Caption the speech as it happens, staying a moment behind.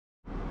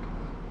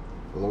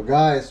Hello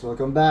guys,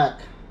 welcome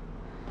back.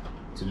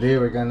 Today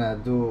we're gonna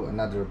do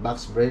another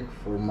box break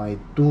for my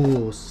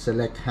 2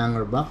 select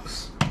hanger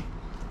box.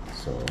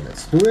 So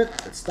let's do it,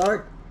 let's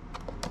start.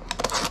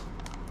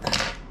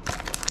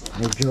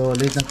 Medyo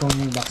late na tong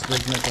box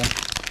break na to.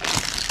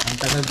 Ang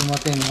tagal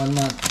dumating, 1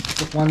 month. It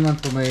took 1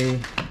 month for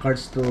my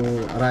cards to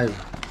arrive.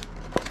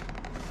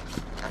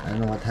 I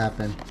don't know what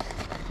happened.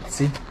 Let's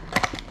see.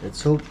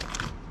 Let's hope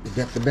we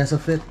get the best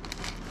of it.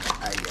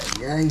 Ay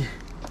ay ay.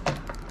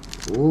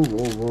 Whoa,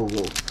 whoa, whoa,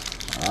 whoa.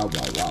 Wow,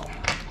 wow, wow.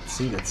 Let's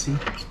see.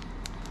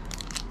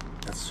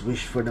 Let's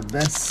wish for the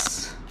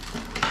best.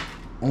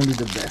 Only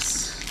the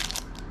best.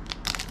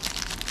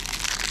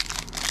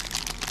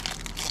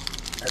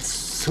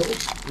 Let's hope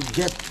we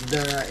get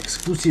the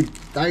exclusive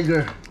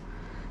tiger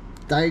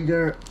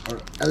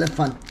or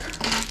elephant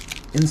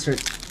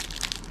insert.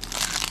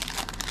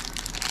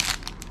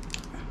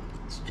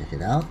 Let's check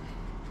it out.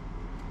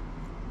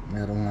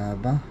 Meron nga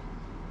ba?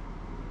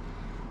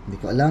 Hindi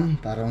ko alam,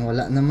 parang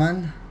wala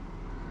naman.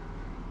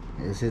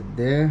 Is it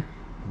there?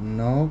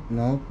 Nope.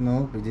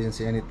 We didn't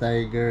see any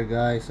tiger,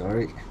 guys.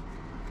 Sorry.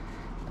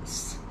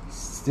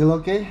 Still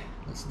okay.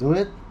 Let's do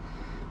it.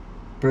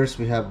 First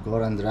we have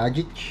Goran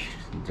Dragic,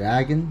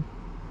 Dragon.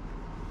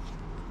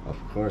 Of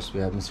course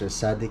we have Mr.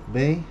 Sadik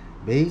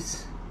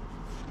Base.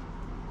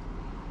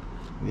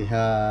 We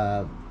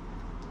have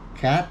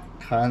Cat,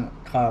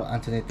 Carl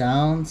Anthony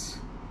Towns,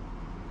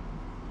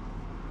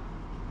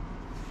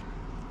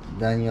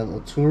 Daniel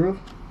Oturu.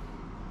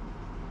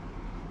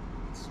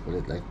 Let's put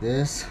it like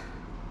this.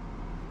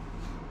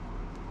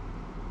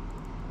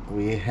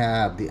 We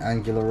have the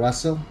Angelo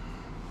Russell.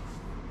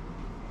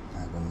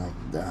 I don't like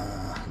the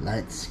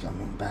lights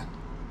coming back.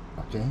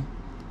 Okay.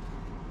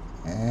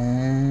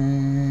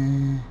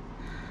 And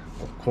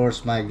of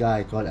course my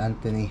guy called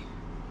Anthony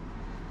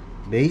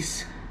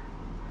Base.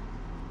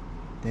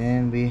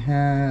 Then we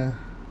have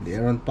the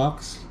Aaron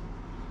Fox.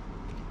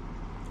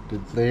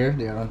 Good player,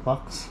 the Aaron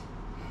Fox.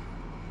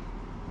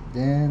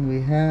 Then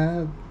we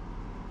have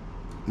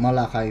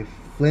Malachi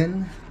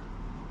Flynn,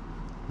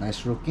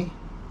 nice rookie.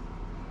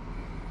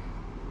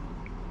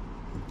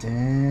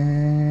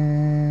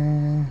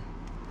 Then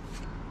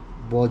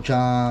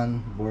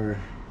Bojan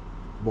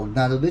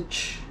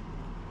Bogdanovic.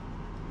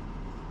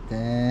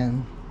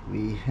 Then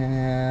we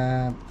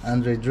have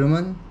Andre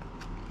Drummond.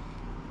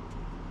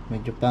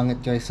 Medyo pangit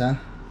guys ha.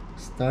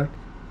 Start.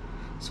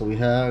 So we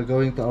are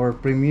going to our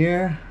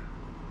premiere.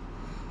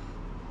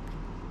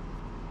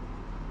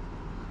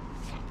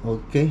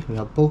 Okay, we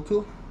have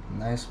Poku.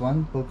 Nice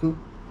one, Poku.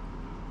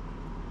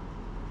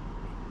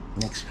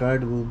 Next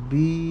card will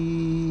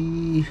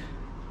be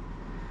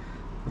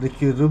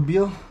Ricky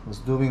Rubio. Was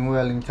doing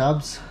well in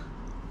Cubs.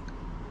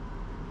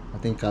 I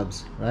think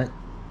Cubs, right?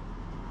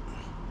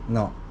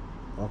 No.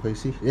 Okay,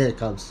 see? Yeah,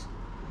 Cubs.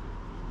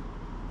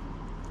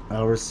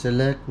 Our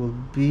select will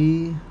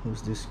be...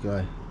 Who's this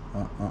guy?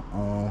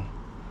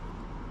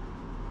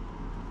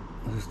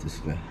 Who's this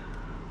guy?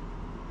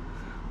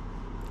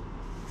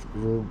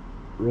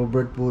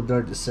 Robert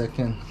Woodard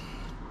II.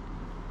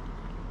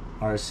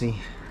 RC.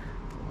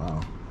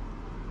 Wow.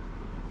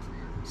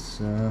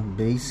 It's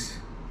base.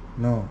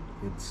 No,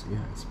 it's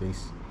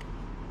base.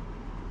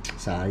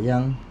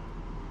 Sayang.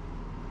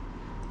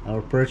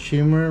 Our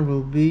perfumer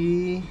will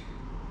be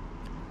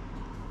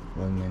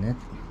 1 minute.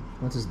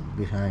 What is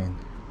behind?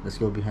 Let's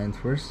go behind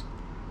first.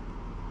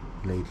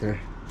 Later.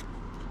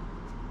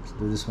 Let's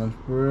do this one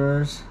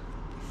first.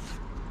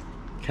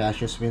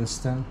 Cassius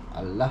Winston.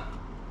 Allah.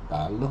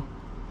 Talo.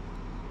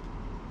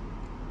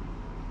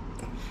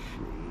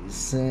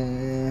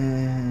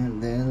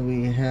 And then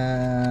we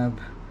have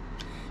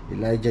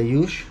Elijah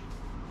Yush.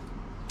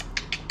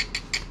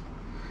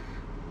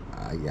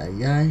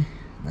 Ay,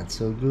 not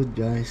so good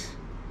guys.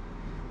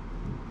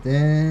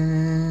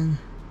 Then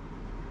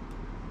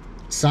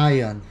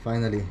Zion,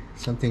 finally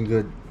something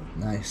good.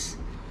 Nice.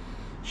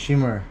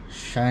 Shimmer,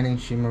 shining,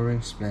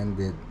 shimmering,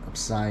 splendid of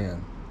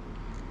Zion.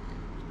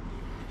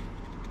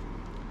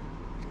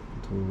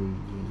 So we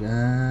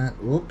got,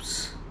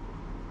 oops,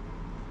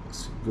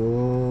 let's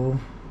go.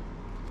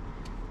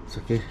 It's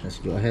okay, let's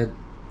go ahead.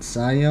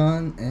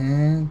 Zion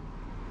and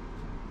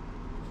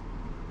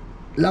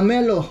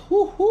Lamelo.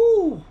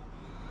 Woohoo!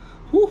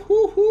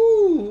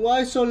 Woohoo!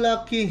 Why so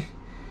lucky?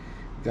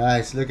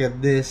 Guys, look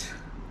at this.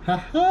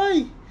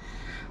 Hi!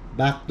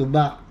 Back to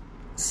back.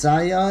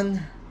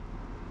 Zion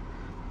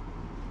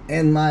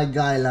and my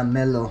guy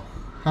Lamelo.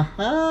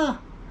 Haha!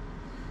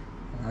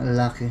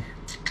 Lucky.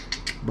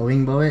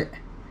 Bawing bawi.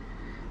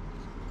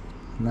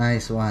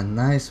 Nice one.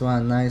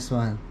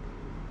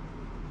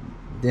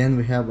 Then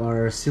we have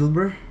our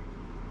silver.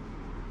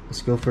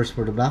 Let's go first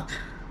for the back.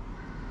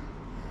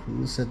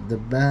 Who's at the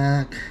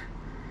back?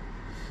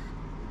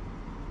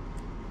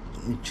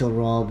 Mitchell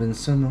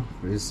Robinson,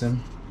 Prism.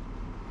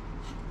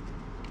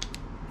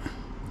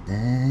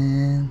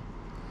 Then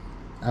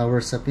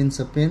our sapin.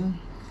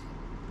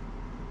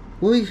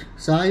 Uy,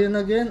 Zion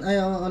again. Ay,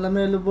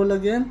 Lamelo ball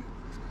again.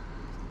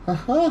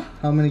 Haha,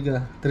 how many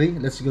ga?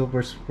 3. Let's go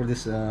first for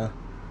this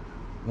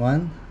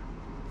one.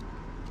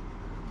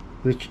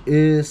 which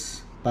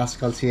is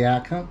Pascal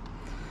Siakam.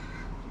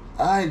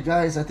 Alright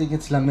guys, I think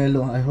it's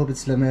Lamelo. I hope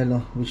it's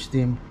Lamelo. Which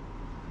team?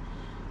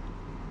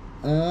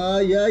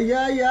 Yeah.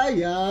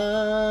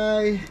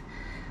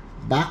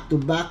 Back to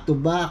back.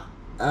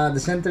 The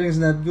centering is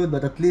not good,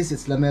 but at least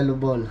it's Lamelo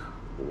ball.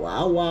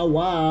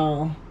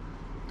 Wow.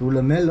 To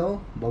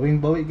Lamelo.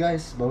 Bawing-bawi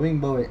guys.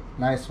 Bawing-bawi.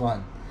 Nice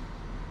one.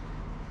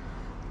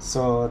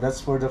 So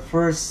that's for the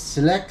first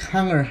select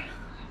hanger.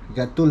 We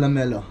got 2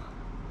 Lamelo.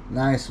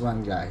 Nice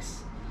one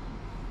guys.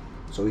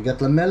 So we got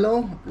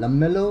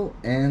Lamelo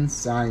and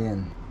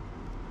Zion.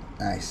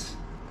 Nice.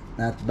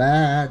 Not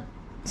bad.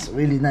 It's a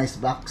really nice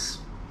box.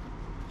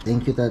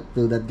 Thank you to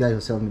that guy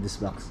who sold me this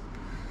box.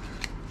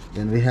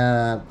 Then we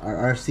have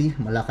our RC,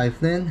 Malachi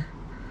Flynn,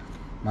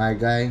 my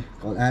guy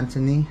called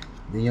Anthony,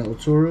 Daniel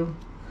Otsuru,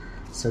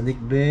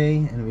 Sadiq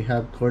Bey, and we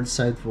have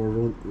courtside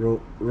for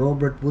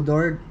Robert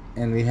Woodard,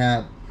 and we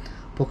have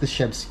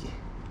Pokushevsky.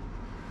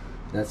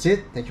 That's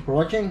it. Thank you for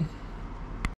watching.